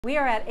We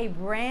are at a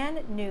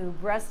brand new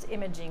breast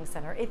imaging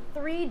center, a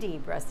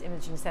 3D breast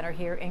imaging center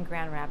here in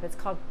Grand Rapids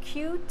called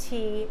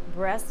QT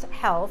Breast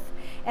Health.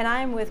 And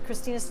I'm with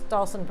Christina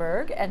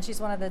Stolzenberg, and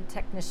she's one of the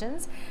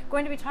technicians,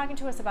 going to be talking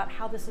to us about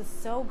how this is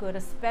so good,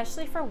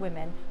 especially for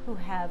women who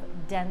have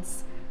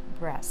dense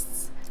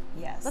breasts.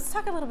 Yes. Let's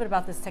talk a little bit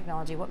about this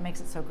technology, what makes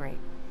it so great.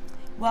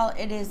 Well,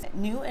 it is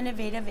new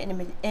innovative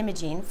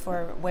imaging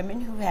for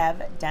women who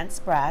have dense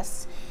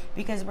breasts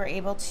because we're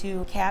able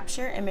to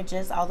capture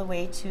images all the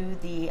way to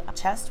the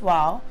chest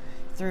wall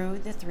through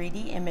the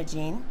 3D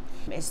imaging.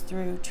 It's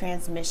through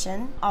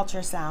transmission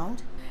ultrasound.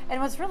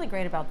 And what's really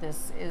great about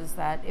this is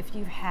that if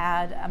you've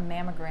had a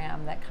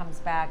mammogram that comes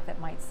back that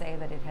might say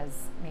that it has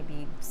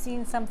maybe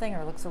seen something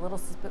or looks a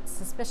little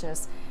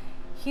suspicious,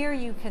 here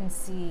you can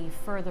see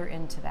further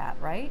into that,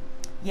 right?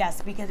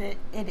 Yes, because it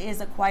is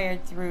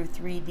acquired through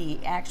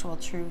 3D, actual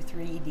true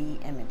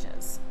 3D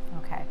images.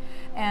 Okay.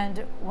 And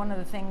one of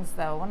the things,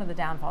 though, one of the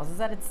downfalls is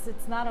that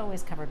it's not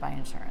always covered by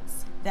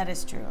insurance. That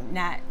is true.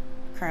 Not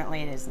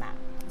currently, it is not.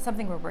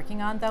 Something we're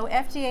working on, though.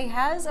 FDA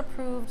has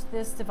approved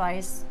this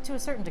device to a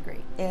certain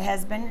degree. It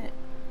has been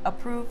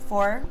approved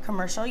for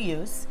commercial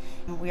use.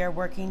 We are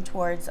working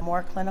towards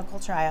more clinical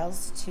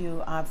trials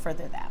to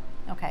further that.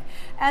 Okay.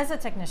 As a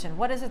technician,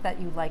 what is it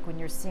that you like when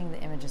you're seeing the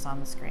images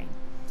on the screen?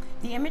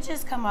 The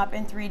images come up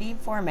in 3D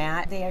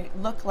format. They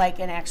look like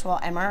an actual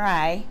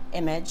MRI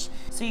image,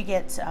 so you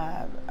get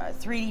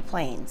 3D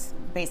planes,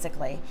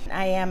 basically.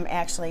 I am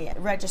actually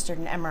registered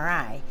in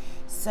MRI,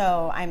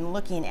 so I'm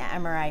looking at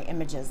MRI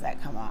images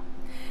that come up.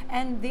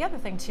 And the other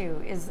thing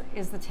too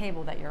is the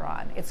table that you're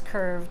on. It's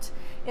curved.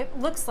 It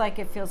looks like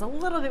it feels a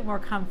little bit more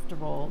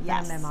comfortable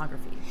Yes. than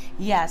mammography.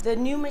 Yes, the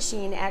new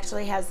machine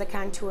actually has the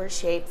contour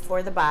shape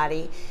for the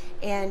body,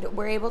 and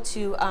we're able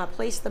to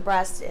place the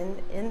breast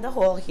in the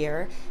hole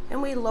here,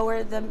 and we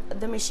lower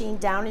the machine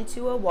down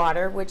into a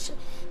water, which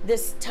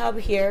this tub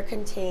here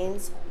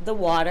contains the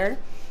water.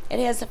 It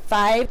has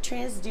 5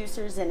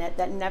 transducers in it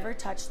that never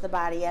touch the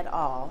body at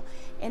all,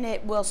 and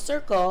it will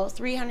circle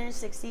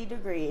 360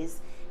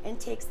 degrees and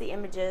takes the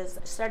images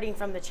starting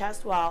from the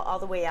chest wall all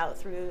the way out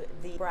through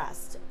the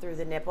breast, through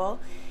the nipple,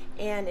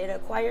 and it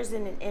acquires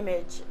an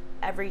image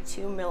every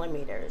 2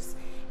 millimeters.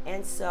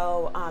 And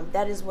so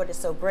that is what is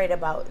so great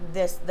about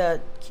this,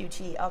 the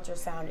QT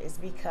ultrasound, is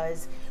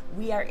because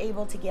we are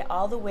able to get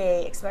all the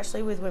way,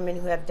 especially with women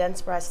who have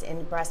dense breasts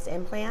and breast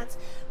implants,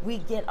 we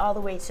get all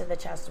the way to the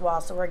chest wall,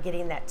 so we're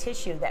getting that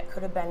tissue that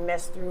could have been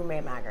missed through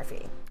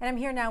mammography. And I'm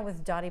here now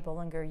with Dottie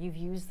Bollinger. You've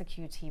used the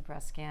QT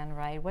breast scan,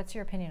 right? What's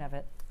your opinion of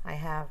it? I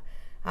have.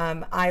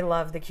 I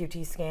love the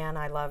QT scan.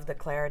 I love the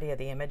clarity of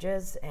the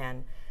images,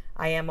 and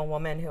I am a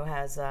woman who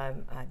has a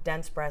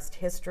dense breast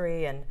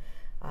history and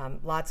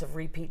lots of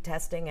repeat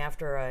testing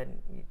after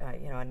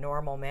a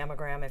normal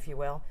mammogram, if you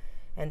will.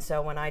 And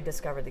so when I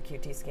discovered the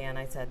QT scan,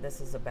 I said, this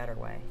is a better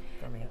way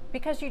for me.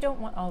 Because you don't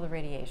want all the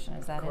radiation,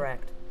 is that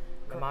Correct.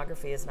 it?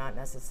 Mammography is not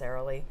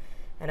necessarily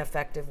an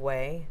effective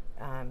way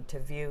to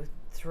view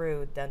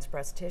through dense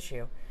breast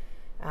tissue.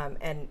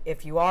 And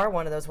if you are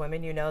one of those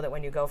women, you know that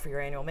when you go for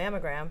your annual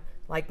mammogram,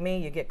 like me,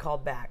 you get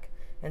called back.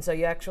 And so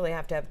you actually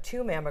have to have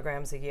 2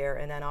 mammograms a year,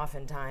 and then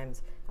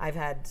oftentimes I've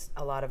had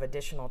a lot of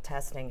additional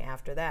testing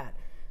after that.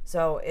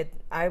 So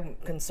I'm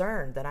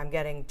concerned that I'm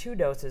getting 2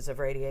 doses of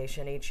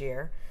radiation each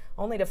year,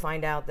 only to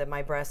find out that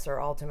my breasts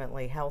are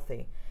ultimately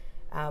healthy.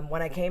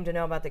 When I came to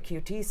know about the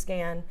QT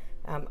scan,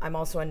 I'm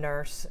also a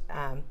nurse.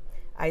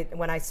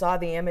 When I saw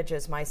the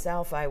images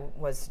myself, I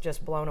was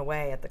just blown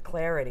away at the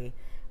clarity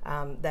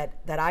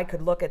that I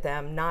could look at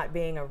them, not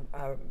being a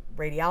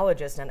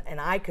radiologist,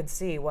 and I could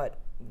see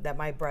that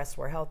my breasts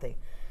were healthy.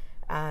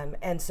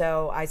 And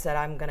so I said,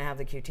 I'm going to have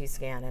the QT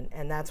scan,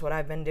 and that's what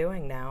I've been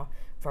doing now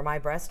for my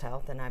breast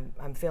health, and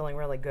I'm feeling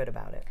really good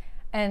about it.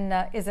 And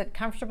is it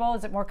comfortable?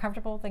 Is it more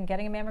comfortable than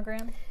getting a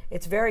mammogram?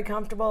 It's very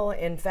comfortable.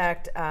 In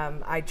fact,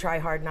 I try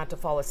hard not to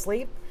fall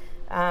asleep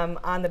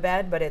on the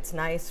bed, but it's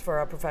nice for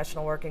a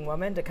professional working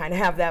woman to kind of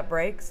have that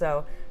break,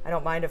 so I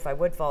don't mind if I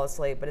would fall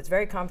asleep, but it's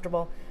very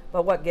comfortable.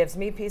 But what gives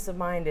me peace of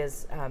mind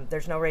is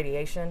there's no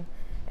radiation,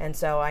 and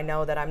so I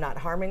know that I'm not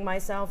harming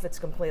myself. It's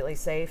completely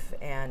safe,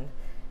 and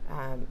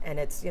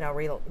it's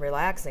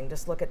relaxing.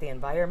 Just look at the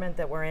environment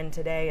that we're in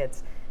today.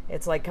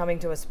 It's like coming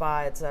to a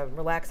spa. It's a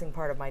relaxing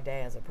part of my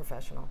day as a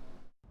professional.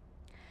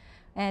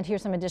 And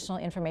here's some additional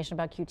information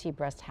about QT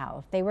Breast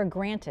Health. They were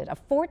granted a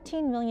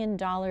 $14 million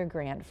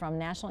grant from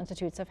National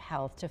Institutes of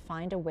Health to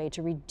find a way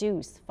to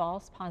reduce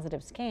false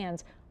positive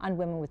scans on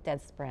women with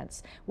dense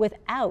breasts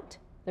without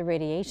the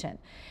radiation.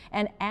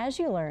 And as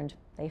you learned,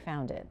 they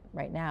found it.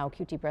 Right now,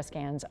 QT breast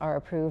scans are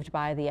approved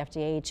by the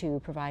FDA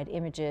to provide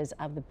images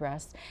of the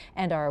breast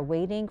and are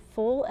awaiting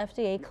full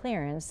FDA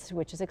clearance,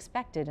 which is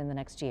expected in the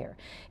next year.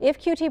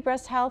 If QT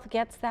Breast Health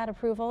gets that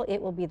approval,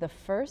 it will be the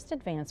first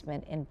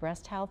advancement in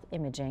breast health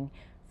imaging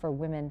for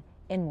women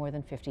in more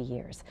than 50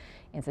 years.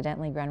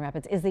 Incidentally, Grand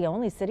Rapids is the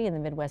only city in the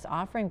Midwest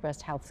offering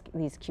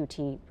these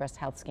QT breast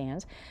health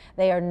scans.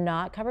 They are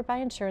not covered by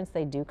insurance.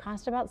 They do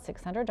cost about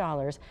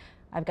 $600.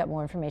 I've got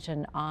more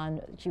information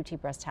on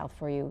QT Breast Health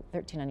for you,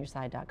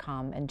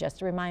 13onyourside.com. And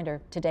just a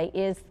reminder, today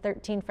is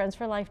 13 Friends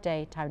for Life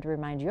Day. Time to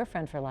remind your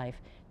friend for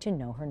life to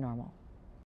know her normal.